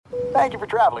Thank you for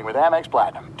traveling with Amex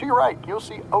Platinum. To your right, you'll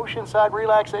see oceanside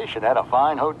relaxation at a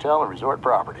fine hotel and resort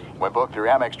property. When booked through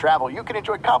Amex Travel, you can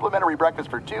enjoy complimentary breakfast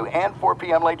for 2 and 4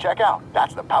 p.m. late checkout.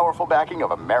 That's the powerful backing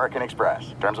of American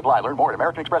Express. Terms apply. Learn more at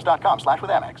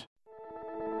americanexpress.com/withAmex.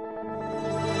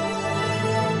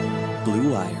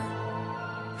 Blue Wire.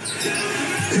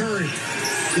 Curry,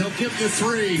 they'll give the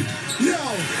three.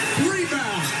 No,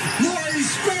 rebound. Laurie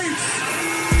Speights.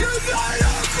 United.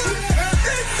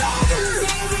 It's over.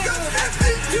 The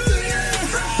 52-year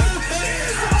drought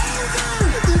is over.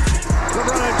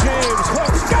 LeBron James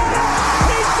hooks. Got it.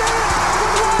 He did it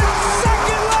with 1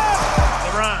 second left.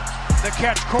 LeBron, the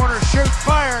catch, corner, shoot,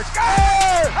 fires.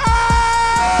 Take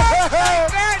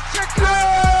that,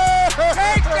 Chicago!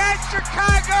 Take that,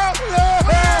 Chicago!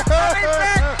 We're coming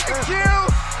back to Q,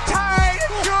 tied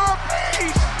into a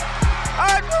piece.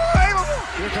 Unbelievable!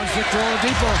 Here comes Victor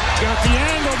Oladipo. Got the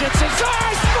angle, gets his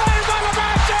eyes splattered by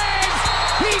LeBron James.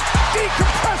 He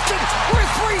decompressed it with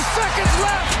 3 seconds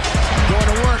left. Going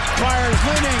to work, fires,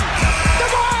 winning.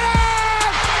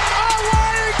 DeMarcus!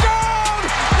 Away gold!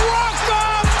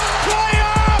 Walk-off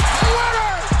playoff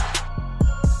winner!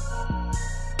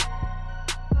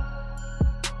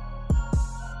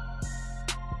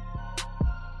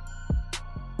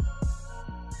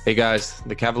 Hey guys,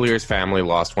 the Cavaliers family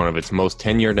lost one of its most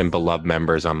tenured and beloved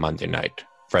members on Monday night,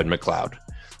 Fred McLeod.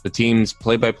 The team's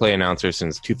play-by-play announcer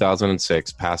since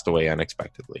 2006 passed away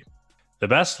unexpectedly. The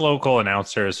best local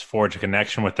announcers forge a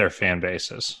connection with their fan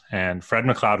bases, and Fred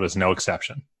McLeod was no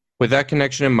exception. With that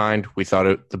connection in mind, we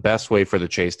thought the best way for the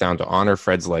Chase Down to honor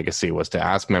Fred's legacy was to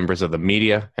ask members of the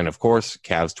media and, of course,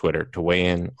 Cavs Twitter to weigh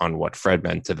in on what Fred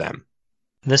meant to them.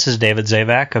 This is David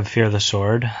Zavak of Fear the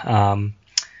Sword.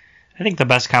 I think the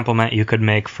best compliment you could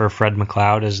make for Fred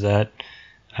McLeod is that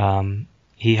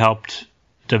he helped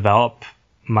develop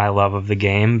my love of the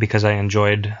game because I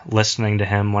enjoyed listening to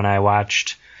him when I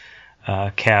watched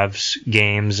Cavs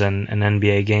games and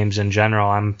NBA games in general.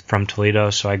 I'm from Toledo,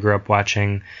 so I grew up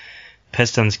watching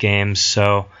Pistons games,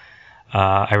 so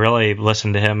I really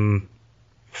listened to him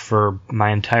for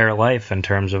my entire life in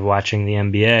terms of watching the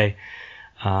NBA.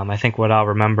 I think what I'll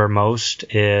remember most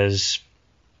is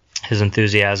his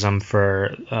enthusiasm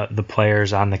for the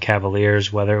players on the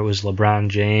Cavaliers, whether it was LeBron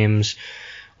James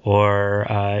or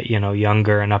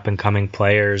younger and up and coming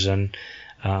players, and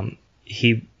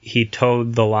he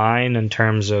towed the line in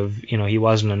terms of he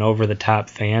wasn't an over the top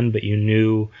fan, but you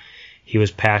knew he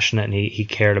was passionate and he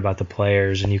cared about the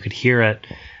players, and you could hear it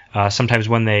sometimes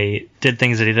when they did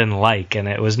things that he didn't like, and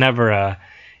it was never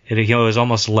it was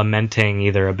almost lamenting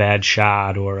either a bad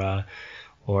shot or a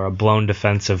blown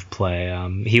defensive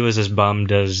play. He was as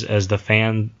bummed as the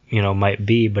fan might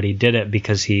be, but he did it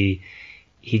because he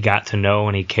got to know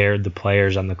and he cared the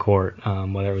players on the court,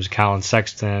 whether it was Colin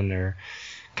Sexton or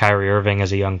Kyrie Irving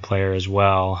as a young player as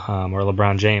well, or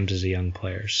LeBron James as a young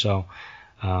player. So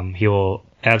he will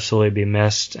absolutely be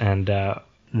missed, and the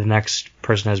next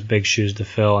person has big shoes to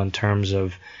fill in terms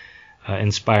of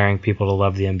inspiring people to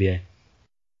love the NBA.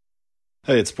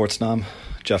 Hey, it's SportsNom,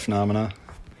 Jeff Nomina.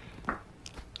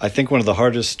 I think one of the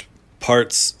hardest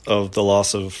parts of the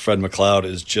loss of Fred McLeod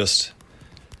is just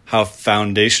how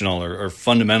foundational or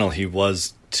fundamental he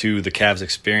was to the Cavs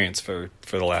experience for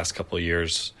the last couple of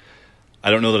years. I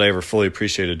don't know that I ever fully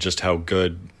appreciated just how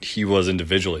good he was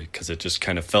individually, because it just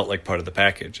kind of felt like part of the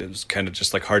package. It was kind of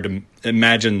just like hard to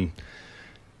imagine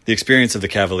the experience of the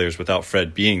Cavaliers without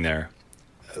Fred being there.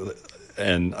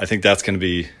 And I think that's going to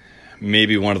be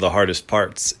maybe one of the hardest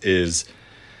parts, is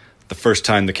the first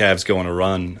time the Cavs go on a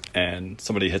run and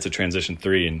somebody hits a transition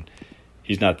three and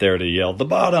he's not there to yell the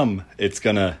bottom. It's just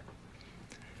going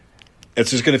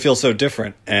to feel so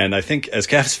different. And I think as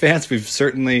Cavs fans, we've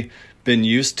certainly been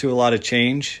used to a lot of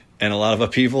change and a lot of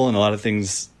upheaval and a lot of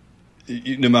things,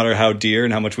 no matter how dear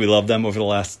and how much we love them over the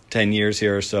last 10 years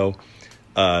here or so,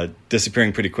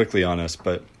 disappearing pretty quickly on us.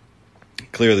 But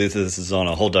clearly this is on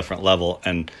a whole different level,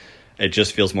 and it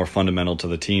just feels more fundamental to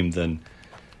the team than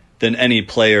any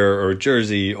player or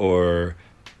jersey or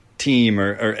team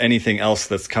or anything else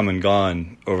that's come and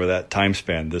gone over that time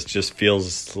span. This just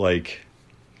feels like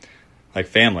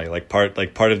family, like part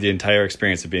of the entire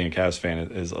experience of being a Cavs fan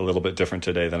is a little bit different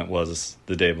today than it was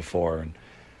the day before. And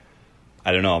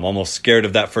I don't know, I'm almost scared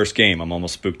of that first game. I'm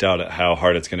almost spooked out at how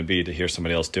hard it's going to be to hear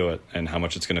somebody else do it, and how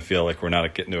much it's going to feel like we're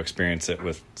not getting to experience it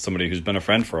with somebody who's been a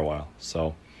friend for a while.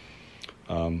 So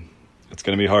it's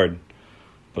going to be hard,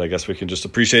 but I guess we can just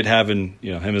appreciate having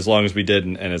him as long as we did,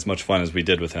 and as much fun as we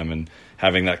did with him, and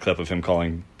having that clip of him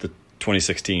calling the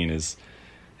 2016 is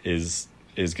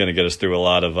going to get us through a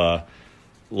lot of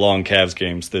long Cavs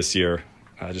games this year.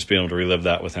 Just being able to relive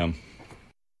that with him.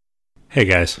 Hey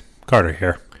guys, Carter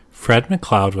here. Fred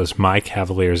McLeod was my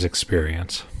Cavaliers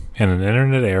experience. In an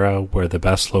internet era where the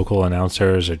best local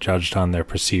announcers are judged on their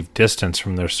perceived distance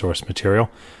from their source material,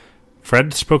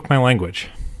 Fred spoke my language.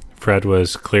 Fred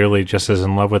was clearly just as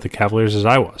in love with the Cavaliers as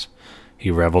I was. He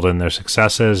reveled in their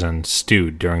successes and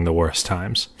stewed during the worst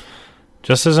times.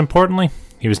 Just as importantly,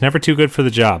 he was never too good for the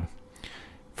job.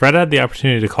 Fred had the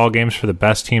opportunity to call games for the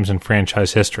best teams in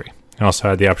franchise history. He also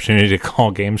had the opportunity to call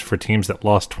games for teams that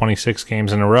lost 26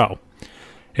 games in a row.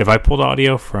 If I pulled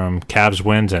audio from Cavs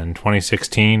wins in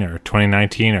 2016 or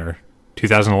 2019 or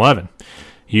 2011,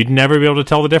 you'd never be able to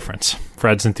tell the difference.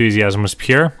 Fred's enthusiasm was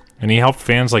pure, and he helped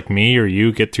fans like me or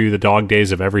you get through the dog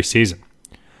days of every season.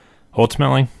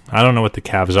 Ultimately, I don't know what the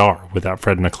Cavs are without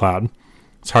Fred McLeod.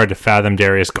 It's hard to fathom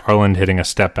Darius Garland hitting a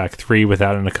step-back three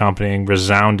without an accompanying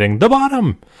resounding "the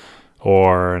bottom,"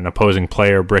 or an opposing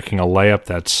player breaking a layup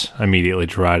that's immediately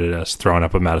derided as throwing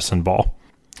up a medicine ball.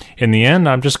 In the end,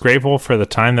 I'm just grateful for the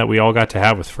time that we all got to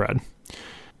have with Fred.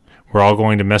 We're all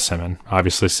going to miss him and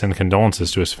obviously send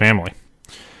condolences to his family.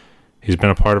 He's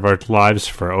been a part of our lives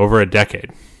for over a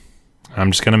decade. I'm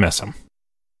just going to miss him.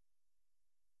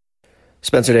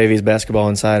 Spencer Davies, Basketball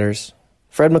Insiders.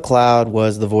 Fred McLeod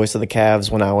was the voice of the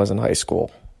Cavs when I was in high school.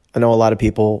 I know a lot of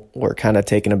people were kind of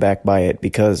taken aback by it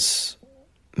because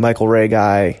Michael Ray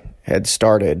Guy had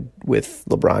started with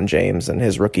LeBron James in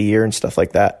his rookie year and stuff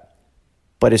like that.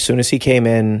 But as soon as he came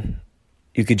in,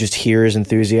 you could just hear his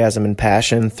enthusiasm and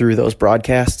passion through those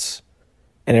broadcasts.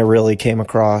 And it really came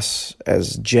across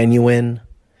as genuine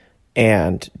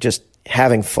and just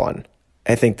having fun.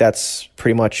 I think that's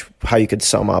pretty much how you could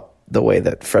sum up the way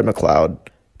that Fred McLeod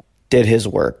did his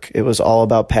work. It was all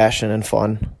about passion and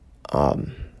fun. I'll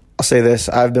say this.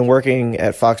 I've been working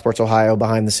at Fox Sports Ohio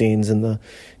behind the scenes in the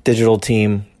digital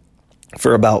team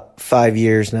for about 5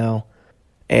 years now.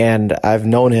 And I've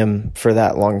known him for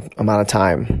that long amount of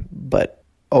time. But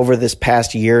over this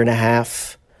past year and a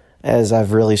half, as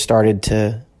I've really started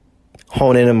to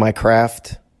hone in on my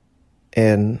craft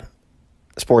in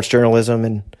sports journalism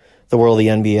and the world of the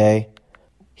NBA,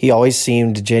 he always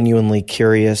seemed genuinely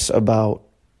curious about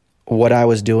what I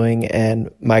was doing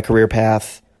and my career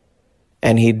path.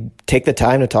 And he'd take the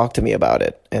time to talk to me about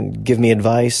it and give me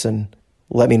advice and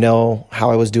let me know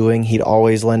how I was doing. He'd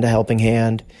always lend a helping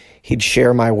hand. He'd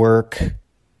share my work.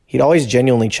 He'd always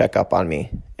genuinely check up on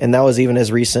me. And that was even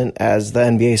as recent as the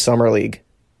NBA Summer League.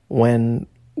 When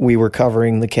we were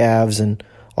covering the Cavs and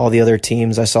all the other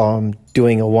teams, I saw him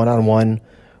doing a one-on-one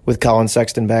with Colin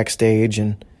Sexton backstage,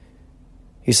 and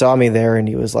he saw me there and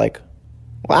he was like,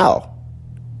 wow,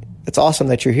 it's awesome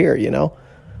that you're here, you know?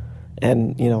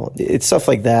 And, you know, it's stuff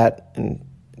like that. And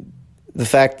the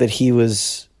fact that he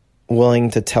was willing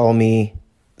to tell me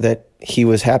that he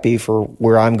was happy for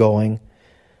where I'm going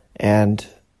and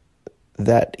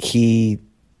that he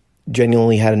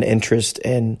genuinely had an interest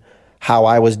in how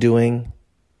I was doing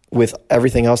with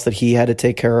everything else that he had to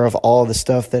take care of, all of the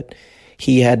stuff that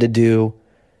he had to do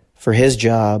for his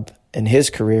job and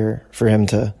his career for him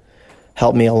to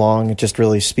help me along. It just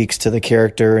really speaks to the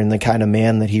character and the kind of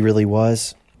man that he really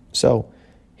was. So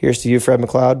here's to you, Fred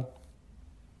McLeod.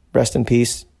 Rest in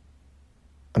peace.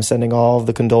 I'm sending all of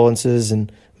the condolences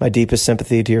and my deepest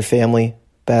sympathy to your family,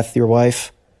 Beth, your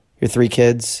wife, your 3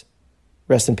 kids.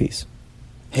 Rest in peace.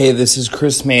 Hey, this is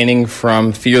Chris Manning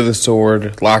from Fear the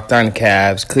Sword, Locked On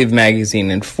Cavs, Cleveland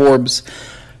Magazine, and Forbes.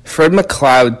 Fred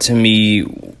McLeod, to me,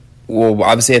 will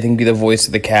obviously, I think, be the voice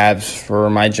of the Cavs for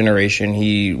my generation.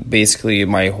 He basically,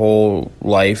 my whole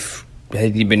life,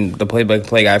 had he been the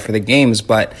play-by-play guy for the games,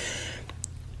 but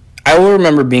I will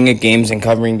remember being at games and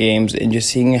covering games and just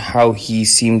seeing how he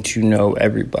seemed to know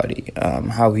everybody,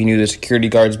 how he knew the security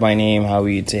guards by name, how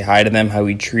he'd say hi to them, how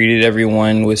he treated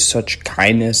everyone with such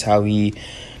kindness, how he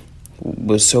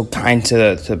was so kind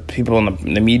to people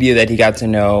in the media that he got to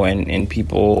know and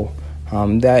people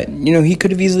that, you know, he could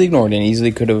have easily ignored and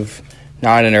easily could have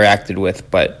not interacted with,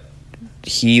 but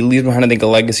he leaves behind, I think, a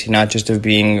legacy not just of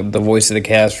being the voice of the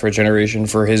Cavs for a generation,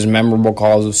 for his memorable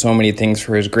calls of so many things,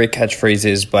 for his great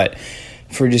catchphrases, but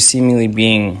for just seemingly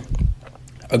being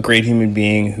a great human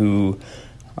being who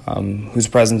whose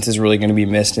presence is really going to be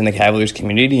missed in the Cavaliers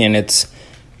community. And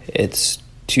it's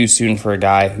too soon for a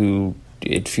guy who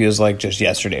it feels like just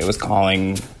yesterday was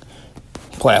calling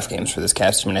playoff games for this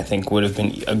Cavs team, and I think would have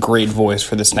been a great voice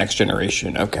for this next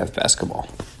generation of Cavs basketball.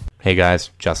 Hey guys,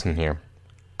 Justin here.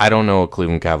 I don't know a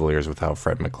Cleveland Cavaliers without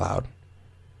Fred McLeod.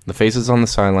 The faces on the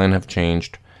sideline have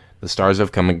changed, the stars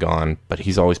have come and gone, but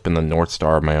he's always been the North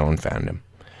Star of my own fandom.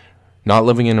 Not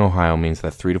living in Ohio means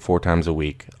that 3 to 4 times a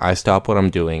week, I stop what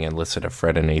I'm doing and listen to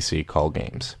Fred and AC call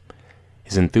games.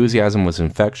 His enthusiasm was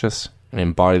infectious and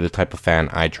embodied the type of fan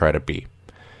I try to be.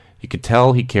 You could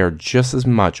tell he cared just as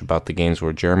much about the games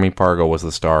where Jeremy Pargo was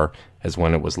the star as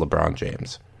when it was LeBron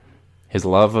James. His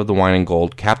love of the wine and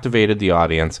gold captivated the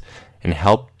audience and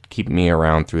helped keep me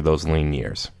around through those lean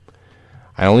years.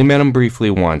 I only met him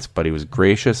briefly once, but he was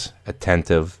gracious,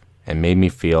 attentive, and made me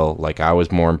feel like I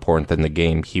was more important than the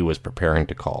game he was preparing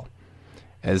to call.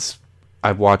 As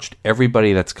I've watched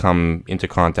everybody that's come into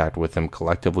contact with him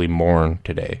collectively mourn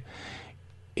today,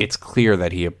 it's clear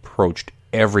that he approached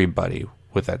everybody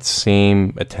with that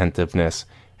same attentiveness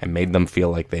and made them feel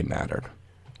like they mattered.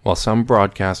 While some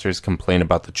broadcasters complain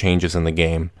about the changes in the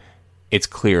game, it's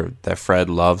clear that Fred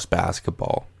loves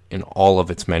basketball in all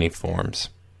of its many forms.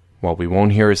 While we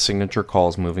won't hear his signature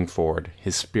calls moving forward,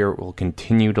 his spirit will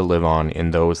continue to live on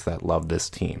in those that love this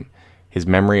team. His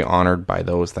memory honored by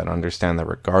those that understand that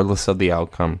regardless of the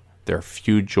outcome, there are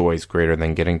few joys greater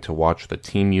than getting to watch the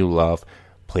team you love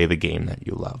play the game that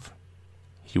you love.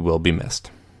 He will be missed.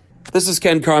 This is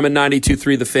Ken Carman,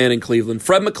 92.3 The Fan in Cleveland.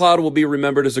 Fred McLeod will be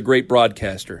remembered as a great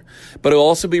broadcaster, but he'll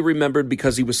also be remembered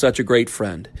because he was such a great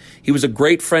friend. He was a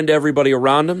great friend to everybody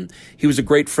around him. He was a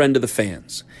great friend to the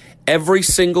fans. Every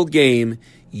single game,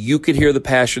 you could hear the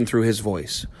passion through his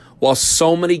voice. While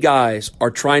so many guys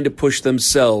are trying to push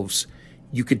themselves,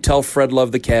 you could tell Fred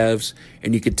loved the Cavs,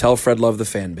 and you could tell Fred loved the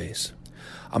fan base.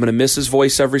 I'm going to miss his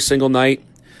voice every single night,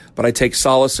 but I take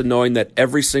solace in knowing that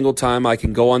every single time I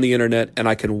can go on the internet and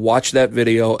I can watch that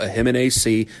video of him and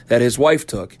AC that his wife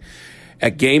took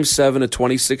at Game 7 of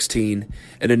 2016,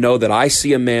 and to know that I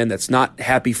see a man that's not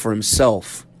happy for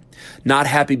himself, not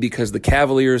happy because the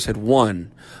Cavaliers had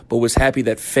won, but was happy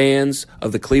that fans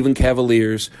of the Cleveland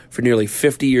Cavaliers for nearly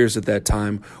 50 years at that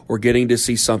time were getting to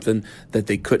see something that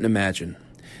they couldn't imagine.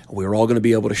 We were all going to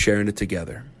be able to share in it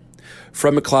together.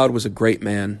 Fred McLeod was a great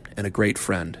man and a great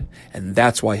friend, and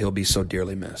that's why he'll be so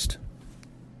dearly missed.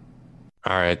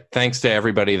 All right. Thanks to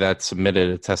everybody that submitted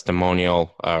a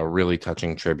testimonial, really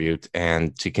touching tribute.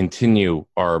 And to continue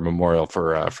our memorial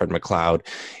for Fred McLeod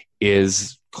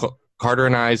is Carter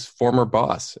and I's former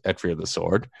boss at Fear the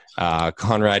Sword,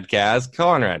 Conrad Gaz.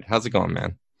 Conrad, how's it going,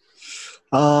 man?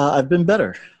 I've been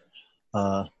better,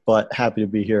 but happy to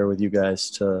be here with you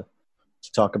guys to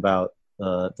talk about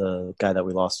the guy that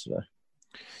we lost today.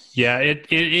 Yeah, it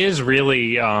is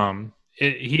really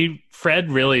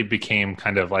Fred really became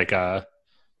kind of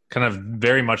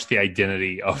very much the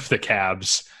identity of the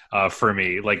Cavs for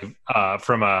me,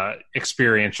 from a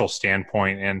experiential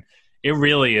standpoint, and it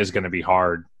really is going to be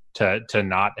hard to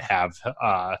not have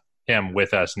him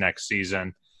with us next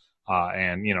season,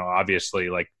 and obviously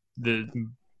the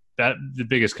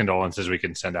biggest condolences we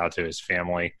can send out to his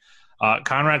family.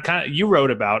 Conrad, you wrote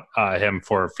about him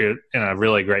in a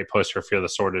really great post for Fear the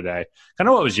Sword today. Kind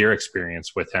of what was your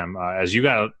experience with him as you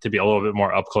got to be a little bit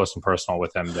more up close and personal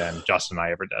with him than Justin and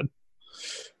I ever did?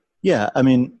 Yeah, I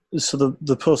mean, so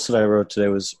the post that I wrote today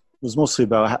was mostly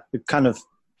about kind of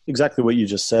exactly what you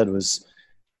just said. Was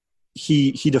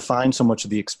he defined so much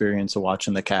of the experience of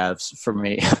watching the Cavs for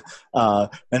me,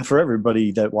 and for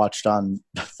everybody that watched on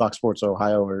Fox Sports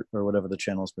Ohio or whatever the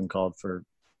channel has been called for.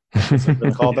 Has it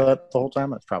been called that the whole time?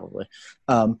 That's probably.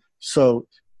 So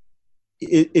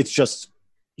it's just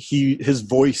his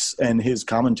voice and his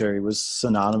commentary was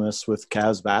synonymous with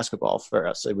Cavs basketball for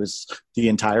us. It was the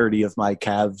entirety of my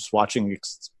Cavs watching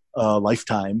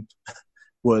lifetime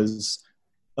was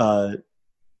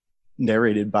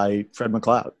narrated by Fred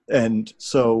McLeod. And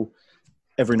so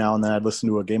every now and then I'd listen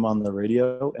to a game on the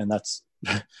radio, and that's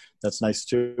nice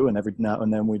too. And every now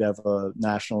and then we'd have a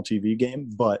national TV game,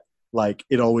 but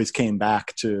it always came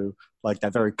back to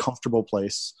that very comfortable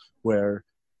place where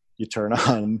you turn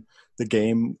on the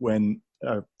game when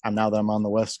and now that I'm on the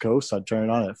West Coast, I'd turn it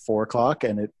on at 4:00,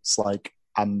 and it's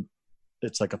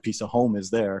like a piece of home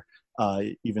is there,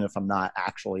 even if I'm not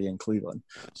actually in Cleveland.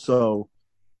 So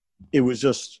it was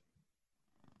just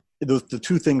the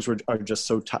two things are just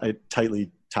so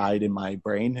tightly tied in my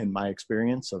brain, in my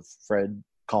experience of Fred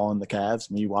calling the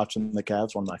Cavs, me watching the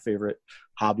Cavs, one of my favorite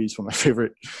hobbies, one of my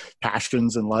favorite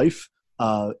passions in life.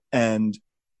 And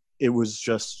it was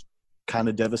just kind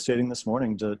of devastating this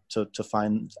morning to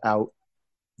find out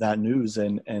that news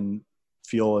and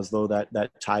feel as though that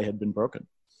tie had been broken.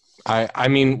 I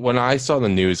mean, when I saw the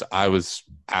news, I was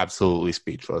absolutely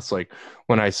speechless.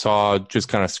 When I saw just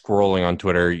kind of scrolling on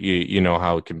Twitter, you know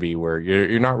how it can be where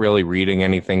you're not really reading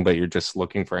anything, but you're just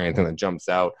looking for anything that jumps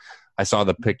out. I saw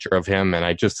the picture of him, and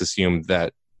I just assumed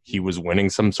that he was winning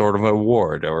some sort of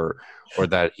award or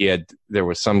that there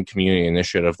was some community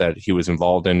initiative that he was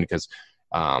involved in, because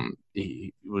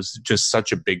he was just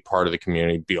such a big part of the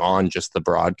community beyond just the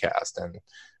broadcast. And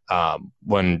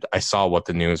when I saw what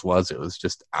the news was, it was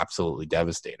just absolutely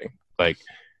devastating.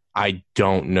 I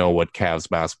don't know what Cavs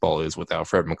basketball is without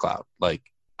Fred McLeod. Like,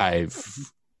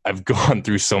 I've gone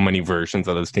through so many versions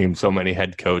of this team, so many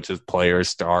head coaches, players,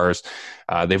 stars.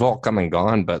 They've all come and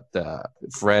gone, but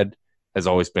Fred has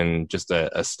always been just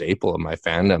a staple of my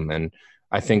fandom. And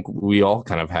I think we all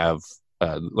kind of have,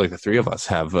 like the three of us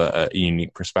have a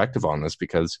unique perspective on this,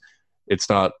 because it's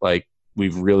not like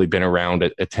we've really been around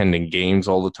attending games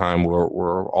all the time.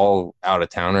 We're all out of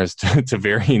towners to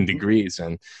varying degrees.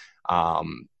 And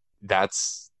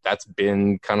that's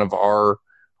been kind of our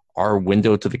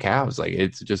window to the Cavs. Like,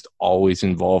 it's just always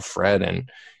involved Fred. And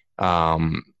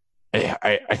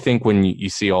I think when you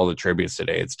see all the tributes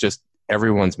today, it's just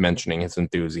everyone's mentioning his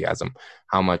enthusiasm,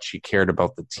 how much he cared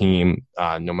about the team,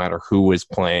 no matter who was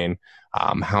playing,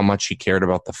 how much he cared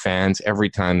about the fans. Every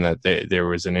time that there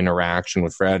was an interaction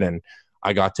with Fred, and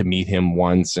I got to meet him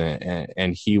once,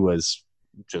 and he was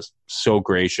just so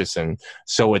gracious and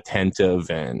so attentive.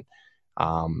 And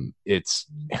it's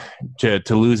to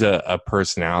lose a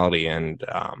personality and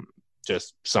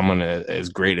just someone as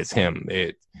great as him,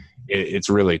 it's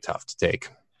really tough to take.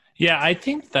 Yeah, I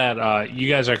think that you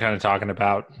guys are kind of talking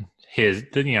about his,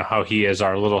 how he is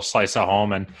our little slice of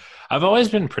home. And I've always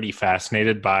been pretty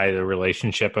fascinated by the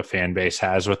relationship a fan base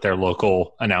has with their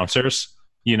local announcers.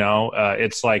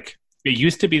 It's like, it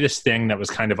used to be this thing that was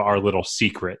kind of our little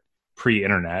secret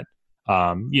pre-internet,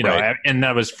 right. And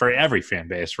that was for every fan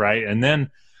base, right? And then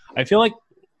I feel like,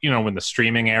 when the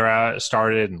streaming era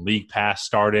started and League Pass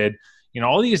started,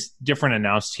 all these different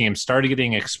announced teams started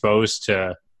getting exposed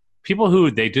to people who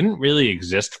they didn't really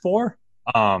exist for.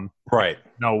 Right.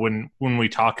 When we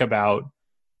talk about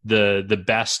the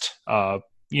best,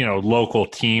 local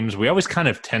teams, we always kind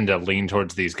of tend to lean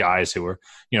towards these guys who are,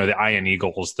 the Iron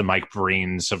Eagles, the Mike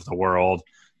Breens of the world,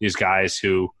 these guys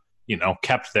who,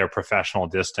 kept their professional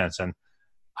distance. And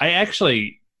I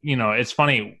actually, it's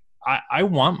funny, I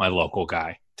want my local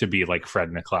guy to be like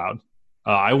Fred McLeod.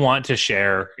 I want to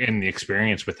share in the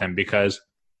experience with him, because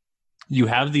you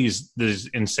have these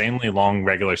insanely long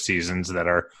regular seasons that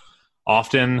are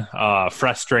often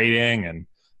frustrating and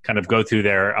kind of go through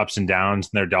their ups and downs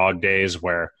and their dog days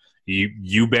where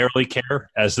you barely care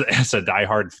as a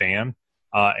diehard fan.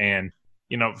 And,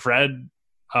 Fred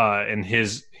and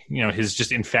his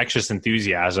just infectious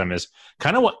enthusiasm is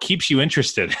kind of what keeps you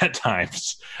interested at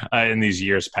times in these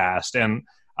years past. And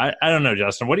I don't know,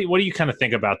 Justin, what do you kind of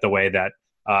think about the way that,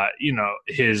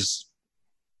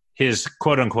 his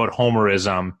quote unquote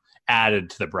homerism added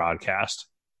to the broadcast?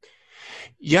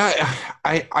 Yeah,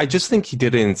 I just think he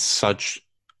did it in such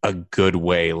a good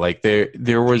way. Like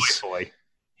there was,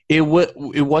 it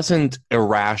wasn't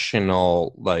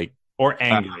irrational, like, or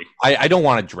angry. I don't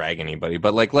want to drag anybody,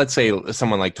 but like, let's say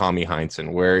someone like Tommy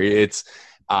Heinsohn, where it's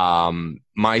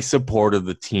my support of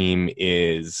the team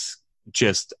is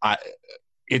just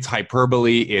it's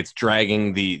hyperbole. It's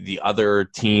dragging the other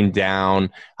team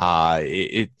down.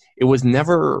 It was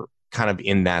never kind of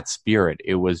in that spirit.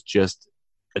 It was just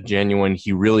a genuine,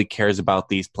 he really cares about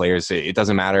these players. It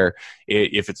doesn't matter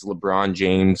if it's LeBron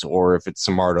James or if it's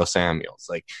Samardo Samuels.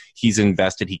 Like, he's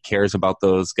invested. He cares about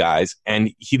those guys,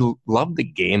 and he loved the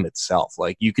game itself.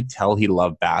 Like, you could tell he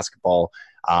loved basketball.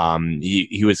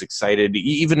 He was excited,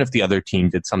 even if the other team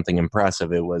did something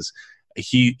impressive. It was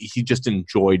he just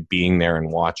enjoyed being there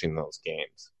and watching those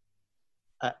games.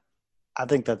 I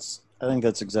think that's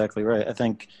exactly right. I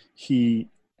think he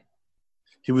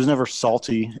was never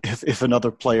salty if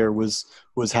another player was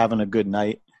having a good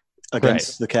night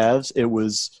against the Cavs. It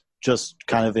was just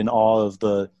kind of in awe of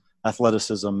the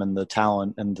athleticism and the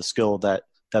talent and the skill that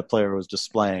player was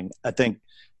displaying. I think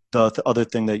the other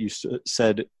thing that you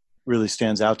said really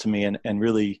stands out to me and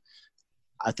really,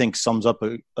 I think, sums up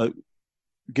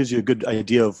gives you a good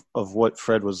idea of what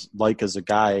Fred was like as a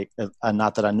guy. And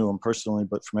not that I knew him personally,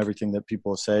 but from everything that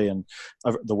people say and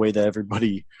the way that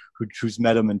everybody who's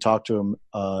met him and talked to him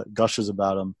gushes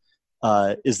about him,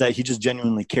 is that he just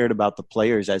genuinely cared about the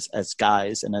players as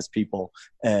guys and as people.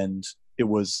 And it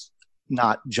was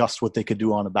not just what they could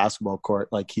do on a basketball court.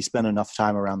 Like, he spent enough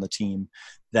time around the team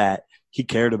that he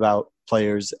cared about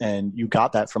players, and you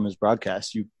got that from his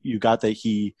broadcast. You got that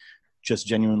he just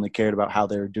genuinely cared about how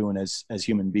they were doing as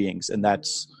human beings. And I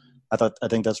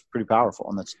think that's pretty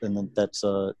powerful. And that's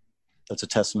a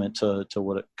testament to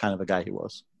what kind of a guy he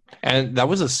was. And that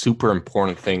was a super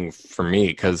important thing for me,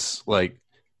 because, like,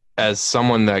 as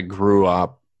someone that grew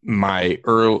up, my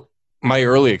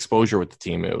early exposure with the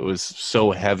team, it was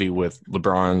so heavy with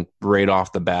LeBron right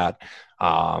off the bat.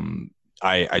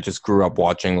 I just grew up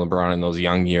watching LeBron in those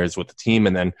young years with the team.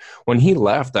 And then when he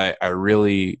left,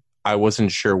 I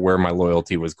wasn't sure where my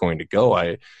loyalty was going to go.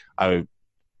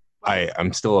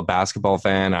 I'm still a basketball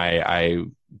fan. I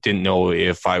didn't know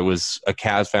if I was a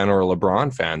Cavs fan or a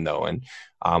LeBron fan, though. And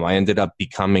I ended up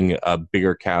becoming a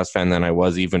bigger Cavs fan than I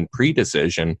was even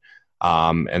pre-decision.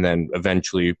 And then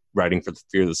eventually writing for the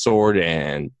Fear the Sword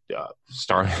and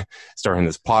starting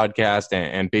this podcast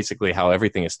and basically how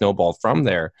everything has snowballed from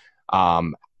there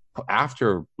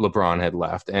after LeBron had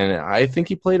left. And I think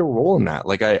he played a role in that.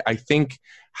 Like, I think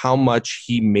how much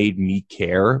he made me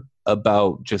care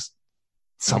about just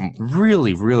some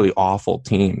really, really awful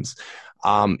teams.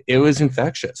 It was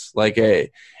infectious. Like,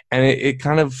 it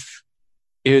kind of,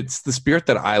 it's the spirit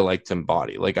that I like to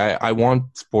embody. Like, I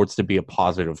want sports to be a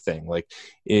positive thing. Like,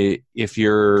 if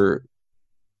you're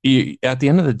at the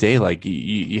end of the day, like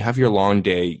you have your long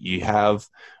day, you have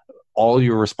all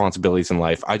your responsibilities in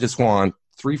life. I just want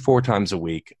 3-4 times a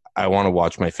week, I want to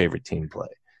watch my favorite team play.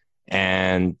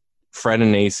 And Fred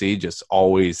and AC just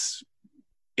always,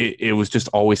 it was just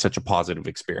always such a positive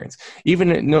experience.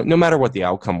 Even no matter what the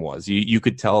outcome was, you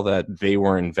could tell that they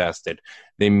were invested.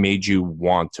 They made you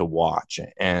want to watch.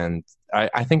 And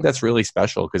I think that's really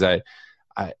special, because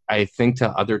I think to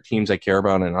other teams I care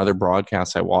about and other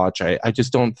broadcasts I watch, I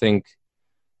just don't think,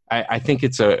 I think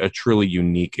it's a truly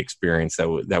unique experience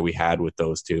that we had with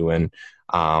those two. And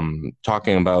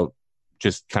talking about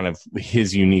just kind of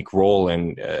his unique role,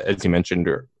 and as you mentioned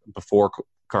before,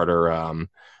 Carter,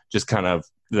 just kind of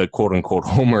the quote-unquote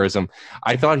homerism,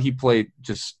 I thought he played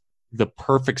just the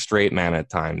perfect straight man at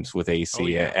times with AC. Oh,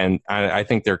 yeah. And I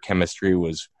think their chemistry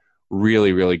was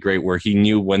really, really great, where he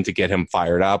knew when to get him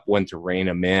fired up, when to rein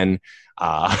him in.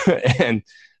 And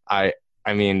I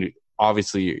mean,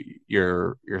 obviously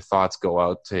your thoughts go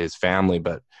out to his family,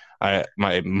 but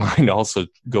my mind also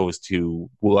goes to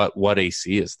what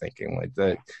AC is thinking. Like,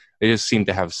 that they just seem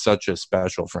to have such a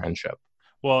special friendship.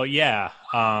 Well, yeah.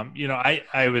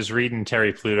 I was reading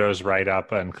Terry Pluto's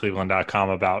write-up on Cleveland.com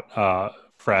about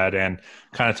Fred, and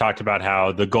kind of talked about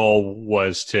how the goal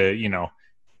was to,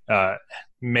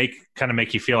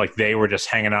 make you feel like they were just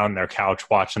hanging out on their couch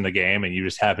watching the game, and you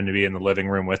just happened to be in the living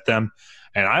room with them.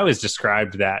 And I always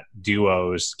described that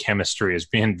duo's chemistry as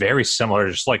being very similar,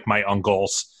 just like my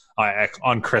uncles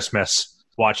on Christmas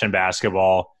watching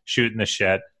basketball, shooting the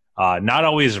shit. Not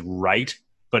always right,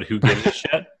 but who gives a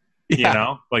shit?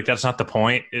 Yeah. Like, that's not the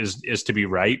point, is to be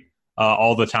right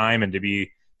all the time and to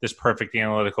be this perfect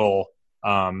analytical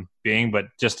being, but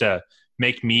just to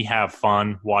make me have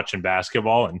fun watching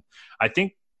basketball. And I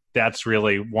think that's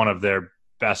really one of their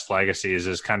best legacies,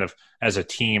 is kind of as a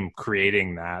team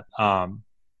creating that.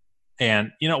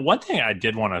 And, one thing I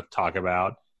did want to talk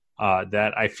about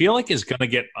that I feel like is going to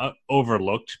get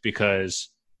overlooked, because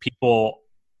people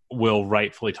will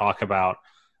rightfully talk about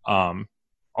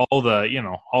all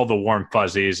the warm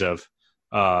fuzzies of,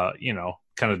 kind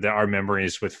of our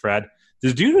memories with Fred.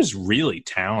 This dude is really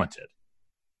talented.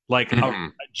 Like,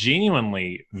 a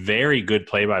genuinely very good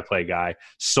play-by-play guy.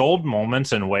 Sold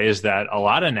moments in ways that a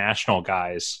lot of national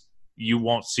guys, you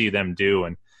won't see them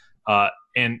do.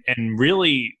 And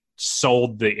really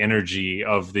sold the energy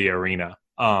of the arena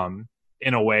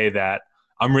in a way that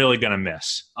I'm really going to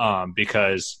miss,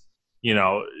 because,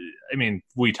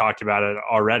 we talked about it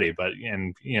already, but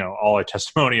all our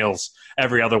testimonials,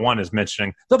 every other one is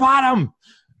mentioning the bottom,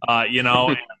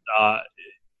 and,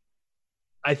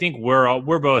 I think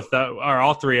we're both,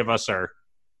 all three of us are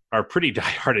pretty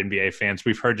diehard NBA fans.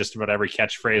 We've heard just about every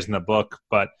catchphrase in the book,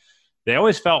 but they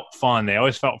always felt fun. They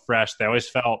always felt fresh. They always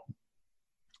felt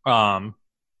kind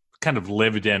of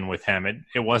lived in with him.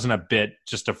 It wasn't a bit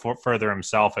just to further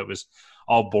himself. It was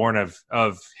all born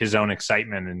of his own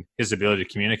excitement and his ability to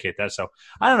communicate that. So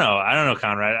I don't know,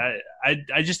 Conrad.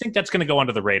 I just think that's going to go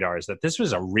under the radar, is that this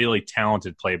was a really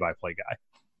talented play-by-play guy.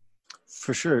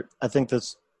 For sure. I think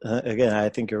that's, again, I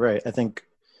think you're right. I think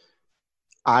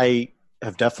I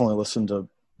have definitely listened to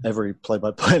every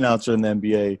play-by-play announcer in the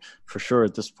NBA for sure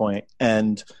at this point.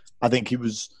 And I think he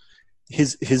was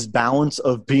his balance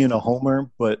of being a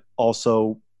homer, but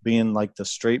also being like the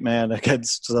straight man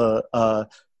against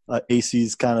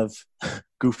AC's kind of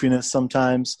goofiness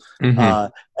sometimes.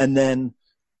 And then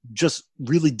just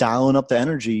really dialing up the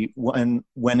energy when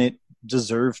it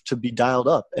deserved to be dialed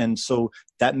up. And so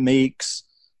that makes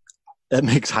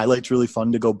highlights really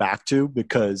fun to go back to,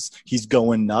 because he's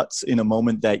going nuts in a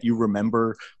moment that you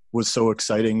remember was so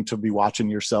exciting to be watching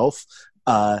yourself.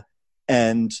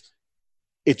 And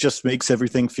it just makes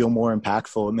everything feel more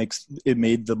impactful. It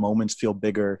made the moments feel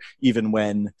bigger, even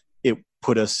when it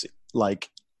put us like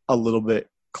a little bit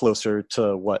closer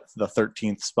to the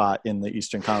 13th spot in the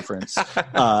Eastern Conference.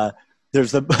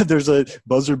 There's a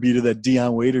buzzer beater that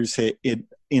Dion Waiters hit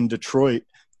in Detroit.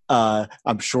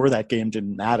 I'm sure that game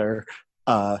didn't matter,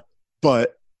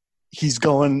 but he's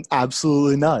going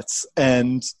absolutely nuts.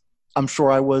 And I'm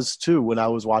sure I was too when I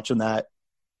was watching that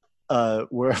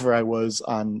wherever I was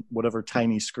on whatever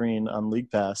tiny screen on League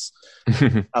Pass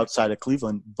outside of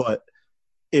Cleveland. But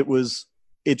it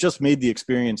just made the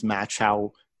experience match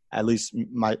how I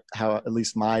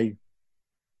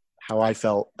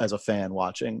felt as a fan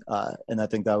watching. And I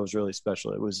think that was really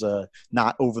special. It was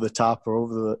not over the top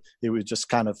or it was just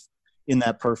kind of in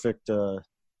that perfect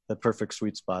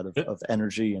sweet spot of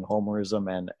energy and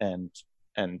homerism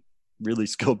and really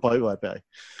skilled play-by-play.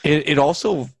 It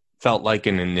also felt like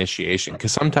an initiation,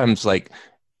 because sometimes, like,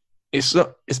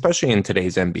 especially in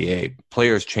today's NBA,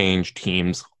 players change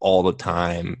teams all the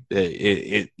time.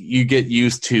 You get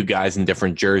used to guys in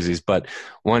different jerseys, but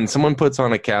when someone puts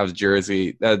on a Cavs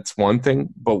jersey, that's one thing.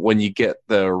 But when you get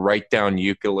the right down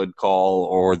Euclid call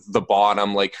or the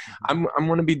bottom, like, I'm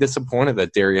going to be disappointed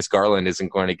that Darius Garland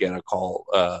isn't going to get a call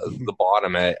the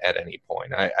bottom at any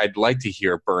point. I'd like to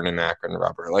hear Burn Akron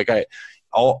Rubber. Like,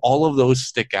 all of those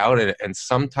stick out, and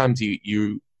sometimes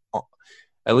you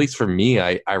at least for me,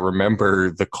 I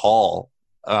remember the call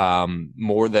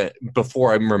more than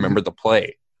before I remember the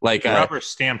play. Like, Rubber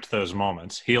stamped those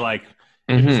moments. He it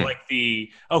was like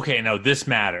this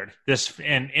mattered. This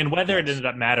and whether it ended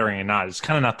up mattering or not, it's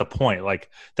kind of not the point. Like,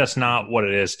 that's not what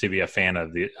it is to be a fan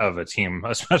of a team,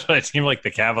 especially a team like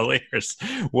the Cavaliers,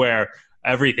 where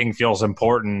everything feels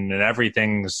important and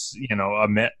everything's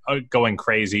going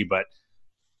crazy, but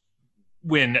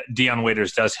when Dion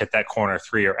Waiters does hit that corner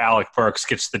three, or Alec Burks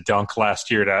gets the dunk last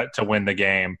year to win the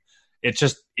game, it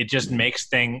just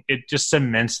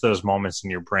cements those moments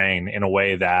in your brain in a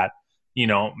way that,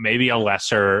 maybe a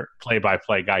lesser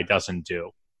play-by-play guy doesn't do.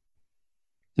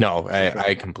 No,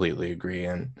 I completely agree.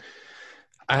 And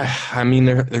I mean,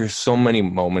 there's so many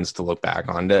moments to look back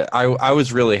on. I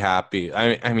was really happy.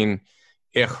 I mean,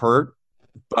 it hurt,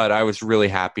 but I was really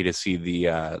happy to see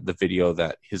the video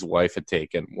that his wife had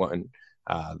taken when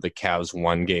the Cavs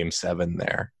won Game 7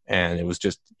 there, and it was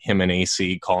just him and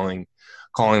AC calling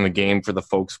the game for the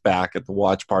folks back at the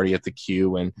watch party at the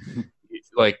Q. And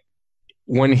like,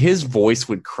 when his voice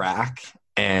would crack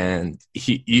and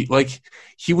he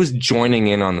was joining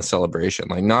in on the celebration,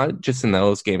 like, not just in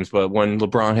those games, but when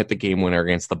LeBron hit the game winner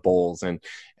against the Bulls and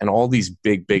all these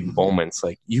big moments,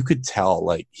 like, you could tell,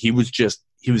 like, he was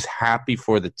happy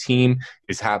for the team. He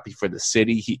was happy for the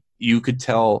city. You could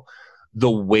tell the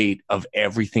weight of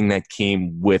everything that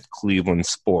came with Cleveland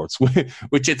sports,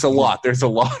 which it's a lot. There's a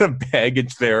lot of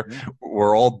baggage there.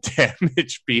 We're all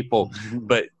damaged people,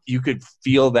 but you could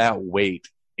feel that weight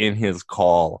in his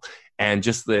call, and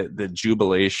just the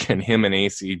jubilation, him and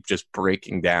AC just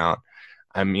breaking down.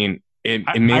 I mean, it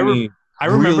made me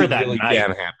remember that really night.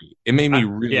 Damn happy. It made me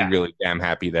really damn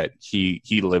happy that he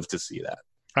lived to see that.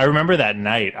 I remember that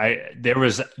night. There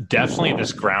was definitely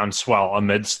this groundswell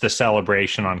amidst the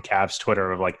celebration on Cavs Twitter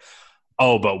of like,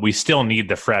 oh, but we still need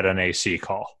the Fred and AC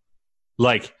call.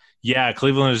 Like, yeah,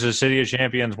 Cleveland is the city of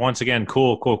champions once again.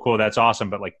 Cool. That's awesome.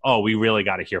 But like, oh, we really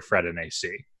got to hear Fred and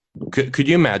AC. Could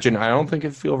you imagine? I don't think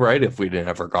it'd feel right if we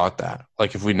never got that.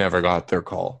 Like, if we never got their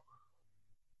call.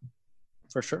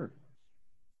 For sure.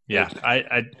 Yeah,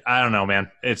 I don't know, man.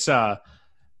 It's I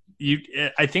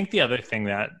think the other thing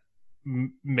that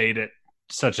made it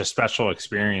such a special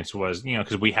experience was,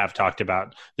 because we have talked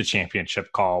about the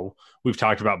championship call, we've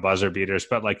talked about buzzer beaters,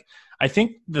 but like, I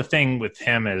think the thing with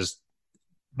him is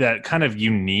that kind of you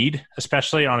need,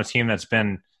 especially on a team that's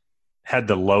had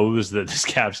the lows that this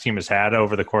Cavs team has had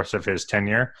over the course of his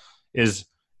tenure, is,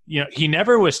 he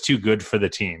never was too good for the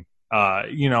team.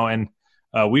 And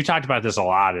we've talked about this a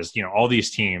lot, is, all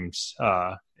these teams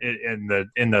in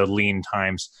the lean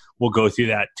times will go through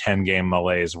that 10-game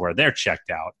malaise where they're checked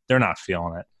out. They're not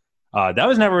feeling it. That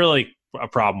was never really a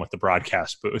problem with the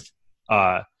broadcast booth.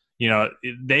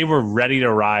 They were ready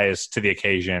to rise to the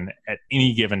occasion at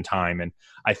any given time. And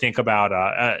I think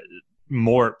about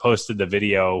Mort posted the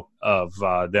video of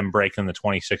them breaking the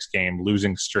 26-game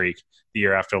losing streak the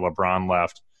year after LeBron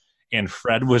left, and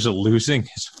Fred was losing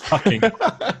his fucking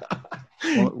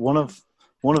one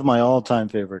of my all-time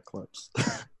favorite clips.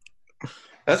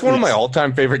 That's one of my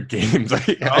all-time favorite games.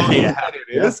 It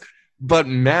is. But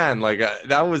man, like,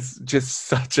 that was just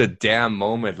such a damn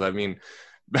moment. I mean,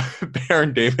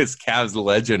 Baron Davis, Cavs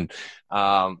legend.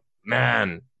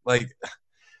 Man, like,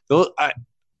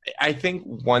 I think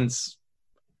once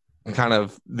kind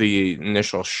of the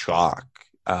initial shock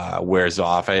wears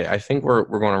off, I think we're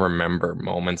going to remember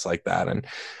moments like that. And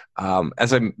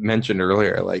as I mentioned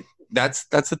earlier, like, that's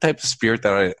the type of spirit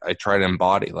that I try to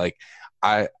embody. Like,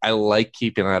 I like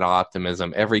keeping that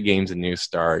optimism. Every game's a new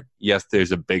start. Yes,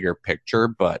 there's a bigger picture,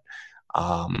 but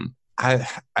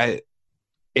I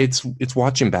it's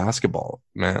watching basketball,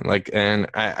 man. Like, and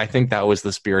I think that was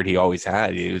the spirit he always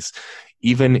had. It was,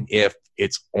 even if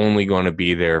it's only going to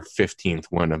be their 15th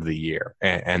win of the year,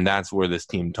 and that's where this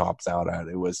team tops out at.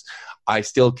 It was, I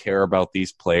still care about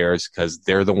these players because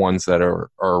they're the ones that are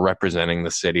representing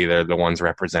the city. They're the ones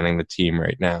representing the team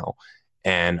right now,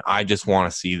 and I just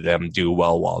want to see them do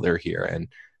well while they're here. And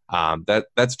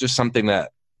that's just something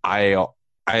that I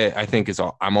think is,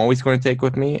 I'm always going to take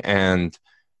with me, and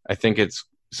I think it's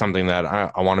something that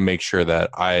I want to make sure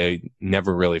that I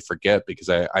never really forget, because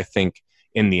I think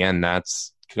in the end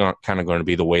that's kind of going to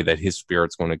be the way that his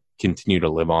spirit's going to continue to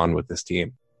live on with this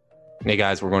team. Hey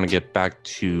guys, we're going to get back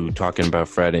to talking about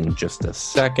Fred in just a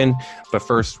second, but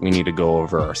first we need to go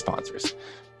over our sponsors.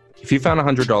 If you found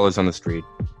 $100 on the street,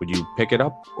 would you pick it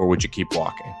up or would you keep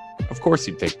walking? Of course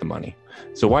you'd take the money.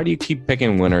 So why do you keep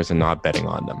picking winners and not betting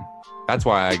on them? That's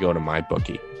why I go to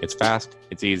MyBookie. It's fast,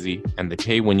 it's easy, and they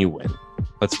pay when you win.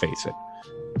 Let's face it,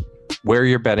 where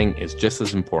you're betting is just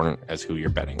as important as who you're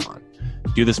betting on.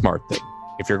 Do the smart thing.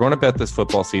 If you're going to bet this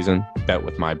football season, bet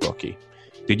with MyBookie.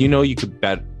 Did you know you could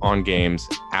bet on games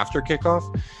after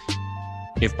kickoff?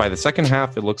 If by the second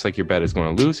half it looks like your bet is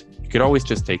going to lose, you could always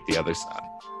just take the other side.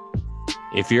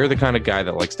 If you're the kind of guy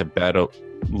that likes to bet a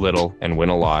little and win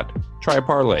a lot, try a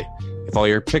parlay. If all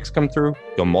your picks come through,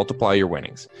 you'll multiply your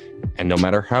winnings. And no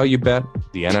matter how you bet,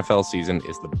 the NFL season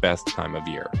is the best time of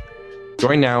year.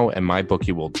 Join now and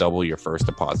MyBookie will double your first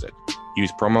deposit.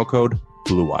 Use promo code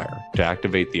BLUEWIRE to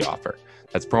activate the offer.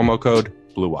 That's promo code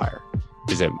BLUEWIRE.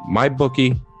 Visit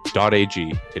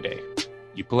mybookie.ag today.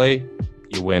 You play,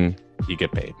 you win, you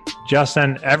get paid.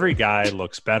 Justin, every guy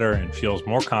looks better and feels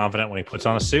more confident when he puts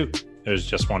on a suit. There's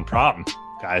just one problem.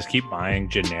 Guys keep buying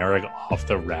generic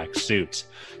off-the-rack suits.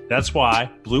 That's why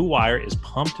Blue Wire is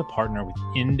pumped to partner with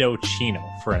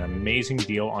Indochino for an amazing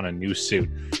deal on a new suit.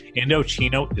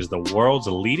 Indochino is the world's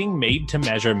leading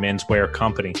made-to-measure menswear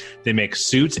company. They make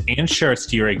suits and shirts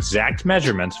to your exact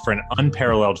measurements for an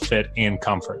unparalleled fit and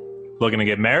comfort. Looking to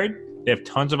get married? They have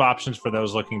tons of options for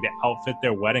those looking to outfit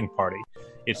their wedding party.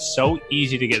 It's so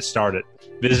easy to get started.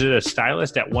 Visit a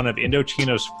stylist at one of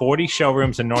Indochino's 40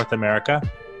 showrooms in North America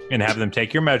and have them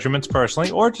take your measurements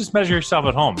personally, or just measure yourself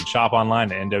at home and shop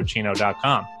online at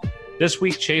Indochino.com. This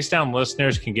week, Chase Down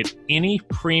listeners can get any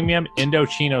premium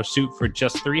Indochino suit for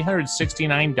just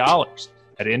 $369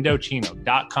 at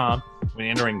Indochino.com when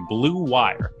entering Blue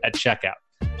Wire at checkout.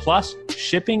 Plus,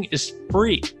 shipping is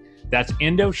free. That's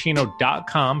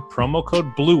Indochino.com, promo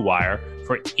code BLUEWIRE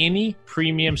for any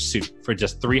premium suit for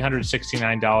just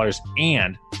 $369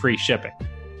 and free shipping.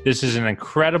 This is an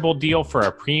incredible deal for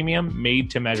a premium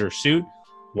made-to-measure suit.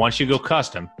 Once you go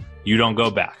custom, you don't go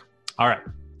back. All right,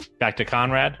 back to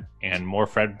Conrad and more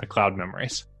Fred McLeod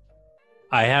memories.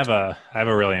 I have a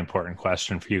really important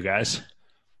question for you guys.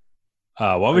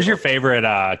 What was your favorite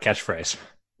catchphrase?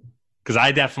 Because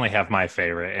I definitely have my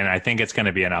favorite, and I think it's going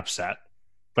to be an upset.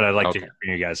 But I'd like to hear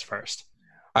from you guys first.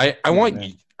 I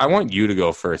want you to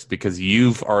go first because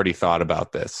you've already thought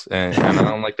about this, and I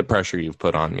don't like the pressure you've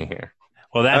put on me here.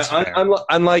 Well, that's fair.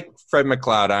 Unlike Fred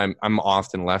McLeod, I'm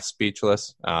often left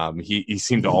speechless. He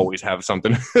seemed to always have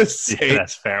something to say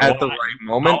that's fair. at the right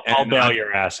moment. I'll bail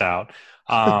your ass out.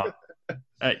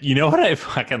 You know what I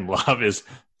fucking love is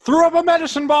threw up a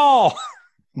medicine ball.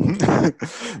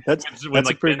 that's when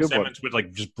a pretty good Simmons would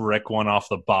like just brick one off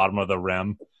the bottom of the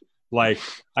rim. Like,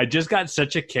 I just got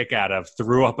such a kick out of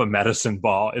threw up a medicine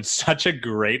ball. It's such a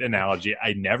great analogy.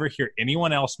 I never hear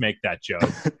anyone else make that joke.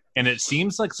 And it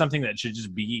seems like something that should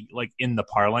just be like in the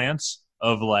parlance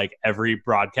of like every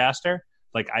broadcaster.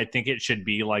 Like, I think it should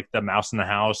be like the mouse in the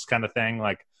house kind of thing,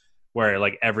 like where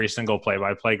like every single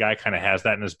play-by-play guy kind of has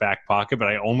that in his back pocket. But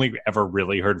I only ever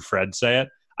really heard Fred say it.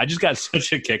 I just got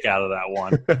such a kick out of that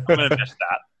one. I'm going to miss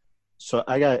that. So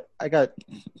I got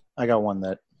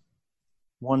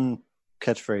one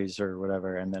catchphrase or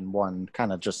whatever, and then one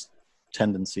kind of just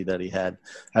tendency that he had.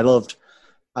 I loved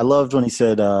when he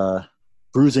said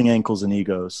bruising ankles and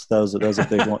egos. That was a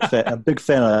big one. A big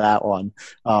fan of that one.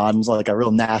 It's like a real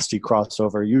nasty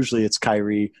crossover. Usually it's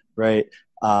Kyrie, right?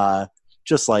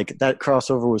 Just like that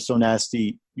crossover was so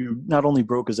nasty. You not only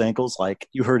broke his ankles, like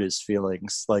you hurt his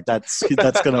feelings. Like that's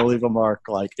gonna leave a mark,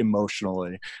 like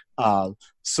emotionally.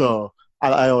 So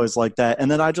I always liked that.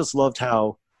 And then I just loved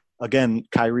how, again,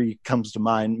 Kyrie comes to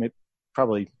mind, maybe,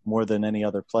 probably more than any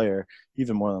other player,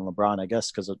 even more than LeBron, I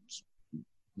guess, because it's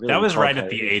really that was right at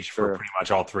the age for pretty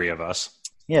much all three of us.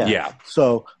 Yeah.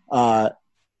 So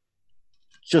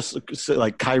just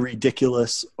like Kyrie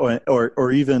ridiculous,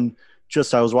 or even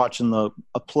just I was watching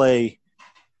a play,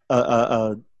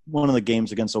 one of the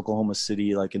games against Oklahoma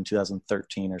City, like in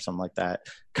 2013 or something like that.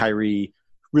 Kyrie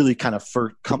really kind of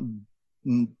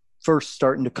first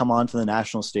starting to come onto the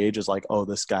national stage is like, oh,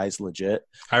 this guy's legit.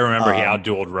 I remember he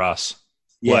outdueled Russ.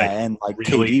 Yeah, and like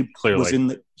really KD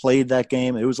clearly played that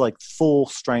game. It was like full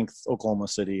strength Oklahoma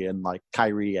City and like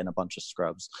Kyrie and a bunch of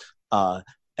scrubs,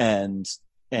 and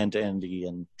Andy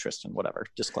and Tristan, whatever,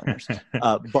 disclaimers.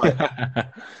 But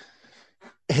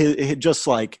he just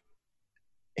like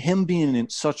him being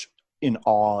in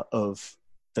awe of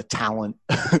the talent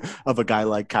of a guy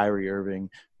like Kyrie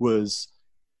Irving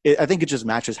I think it just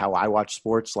matches how I watch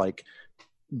sports. Like,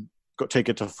 go take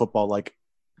it to football. Like,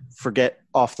 forget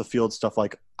off the field stuff.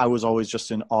 Like, I was always just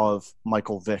in awe of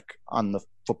Michael Vick on the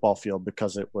football field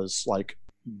because it was like,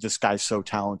 this guy's so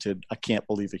talented. I can't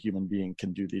believe a human being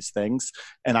can do these things.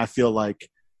 And I feel like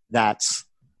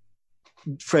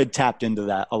Fred tapped into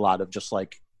that a lot of just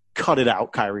like, cut it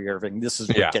out, Kyrie Irving. This is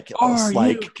ridiculous.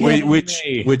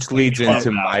 Which leads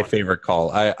into my favorite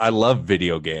call. I love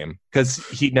video game because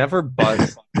he never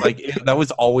buzzed. Like that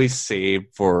was always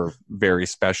saved for very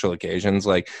special occasions.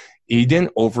 Like he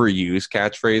didn't overuse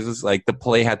catchphrases. Like the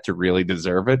play had to really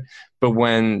deserve it. But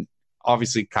when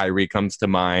obviously Kyrie comes to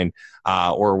mind,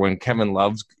 or when Kevin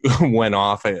Love went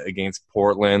off against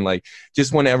Portland, like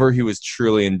just whenever he was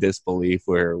truly in disbelief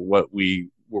where what we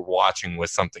were watching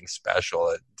was something special,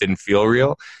 it didn't feel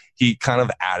real, he kind of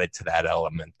added to that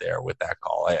element there with that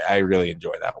call. I really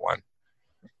enjoy that one.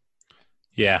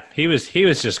 Yeah, he was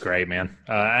just great, man.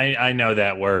 I know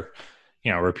that we're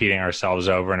repeating ourselves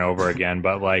over and over again,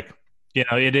 but like it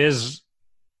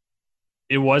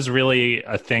was really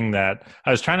a thing that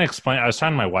I was trying to explain. I was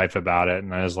talking to my wife about it,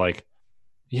 and I was like,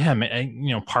 yeah,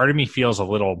 man, part of me feels a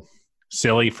little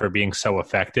silly for being so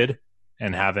affected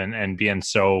and being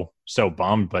so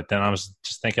bummed. But then I was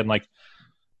just thinking, like,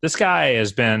 this guy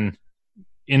has been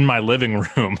in my living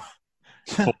room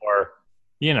for,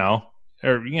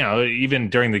 even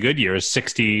during the good years,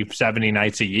 60, 70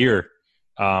 nights a year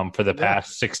for the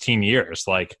past 16 years.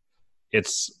 Like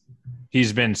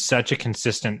he's been such a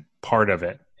consistent part of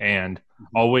it, and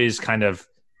always setting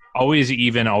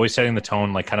the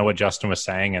tone, like kind of what Justin was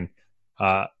saying. And,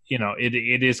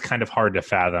 it is kind of hard to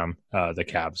fathom the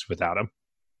Cavs without him.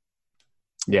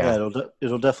 Yeah,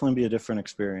 it'll definitely be a different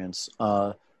experience.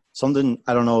 Something,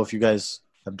 I don't know if you guys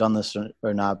have done this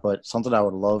or not, but something I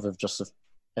would love if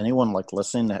anyone like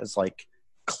listening has like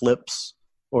clips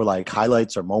or like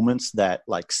highlights or moments that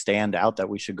like stand out that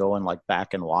we should go and like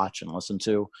back and watch and listen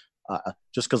to.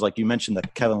 Just because like you mentioned the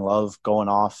Kevin Love going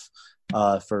off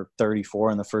for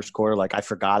 34 in the first quarter. Like I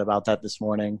forgot about that this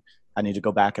morning. I need to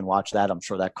go back and watch that. I'm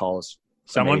sure that call is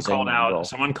Someone called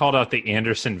out the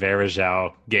Anderson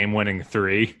Varejao game-winning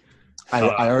three.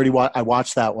 I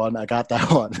watched that one. I got that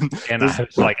one. And I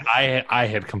was like, I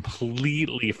had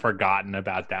completely forgotten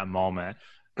about that moment.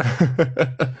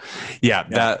 Yeah.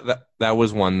 That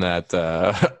was one that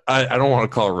I don't want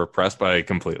to call it repressed, but I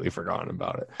completely forgotten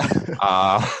about it.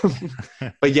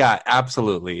 But yeah,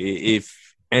 absolutely. If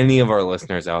any of our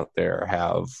listeners out there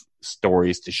have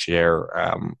stories to share,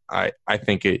 I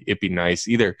think it'd be nice.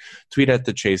 Either tweet at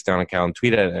the Chase Down account,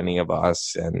 tweet at any of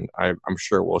us, and I'm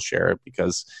sure we'll share it,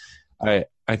 because I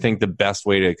think the best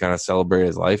way to kind of celebrate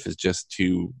his life is just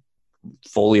to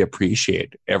fully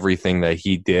appreciate everything that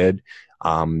he did,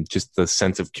 just the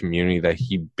sense of community that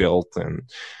he built, and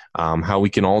how we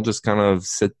can all just kind of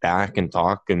sit back and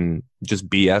talk and just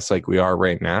BS like we are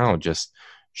right now, just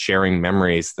sharing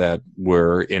memories that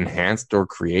were enhanced or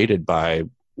created by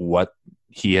what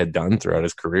he had done throughout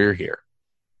his career here.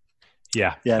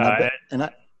 Yeah. I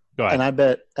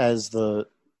bet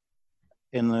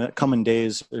in the coming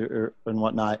days and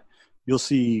whatnot, you'll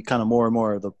see kind of more and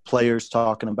more of the players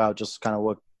talking about just kind of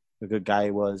what a good guy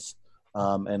he was,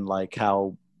 and like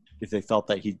how if they felt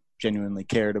that he genuinely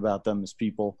cared about them as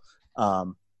people.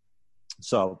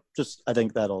 So just I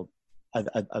think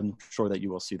I'm sure that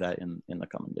you will see that in the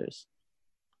coming days.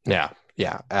 Yeah,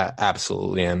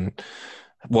 absolutely. And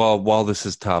while this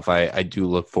is tough, I do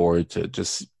look forward to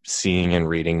just seeing and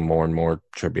reading more and more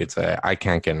tributes. I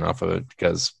can't get enough of it,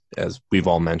 because as we've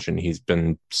all mentioned, he's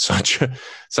been such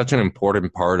an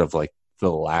important part of like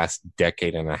the last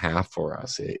decade and a half for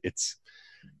us.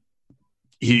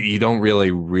 You don't really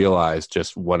realize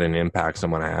just what an impact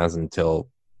someone has until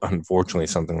unfortunately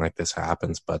something like this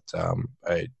happens. But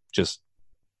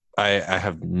I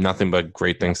have nothing but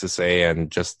great things to say, and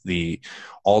just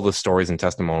all the stories and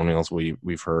testimonials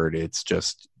we've heard. It's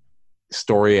just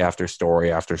story after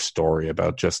story after story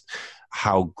about just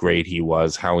how great he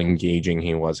was, how engaging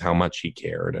he was, how much he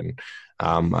cared. And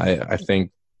I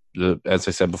think, as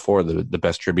I said before, the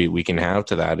best tribute we can have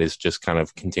to that is just kind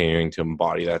of continuing to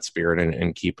embody that spirit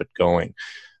and keep it going.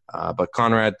 But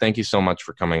Conrad, thank you so much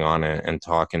for coming on and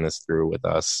talking this through with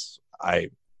us.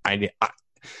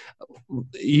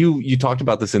 You talked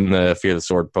about this in the Fear the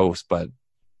Sword post, but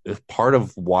part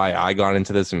of why I got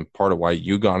into this and part of why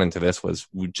you got into this was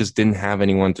we just didn't have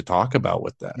anyone to talk about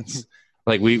with this.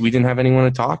 Like we didn't have anyone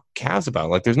to talk Cavs about.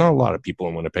 Like there's not a lot of people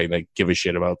in Winnipeg that give a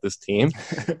shit about this team.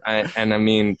 And I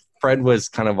mean, Fred was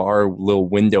kind of our little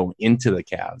window into the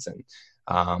Cavs,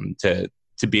 and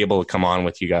to be able to come on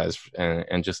with you guys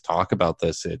and just talk about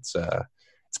this, it's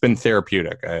been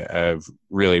therapeutic. I've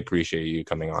really appreciate you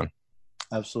coming on.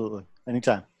 Absolutely.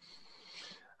 Anytime.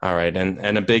 All right.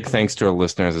 And a big thanks to our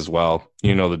listeners as well.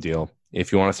 You know the deal.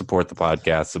 If you want to support the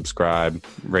podcast, subscribe,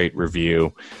 rate,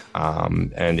 review.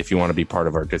 And if you want to be part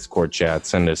of our Discord chat,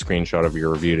 send a screenshot of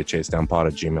your review to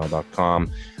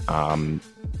chasedownpod@gmail.com.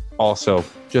 Also,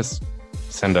 just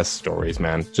send us stories,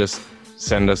 man. Just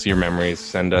send us your memories.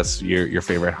 Send us your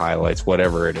favorite highlights,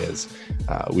 whatever it is.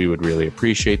 We would really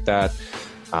appreciate that.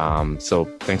 So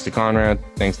thanks to Conrad.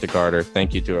 Thanks to Carter.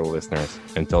 Thank you to our listeners.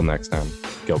 Until next time,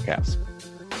 go Cavs.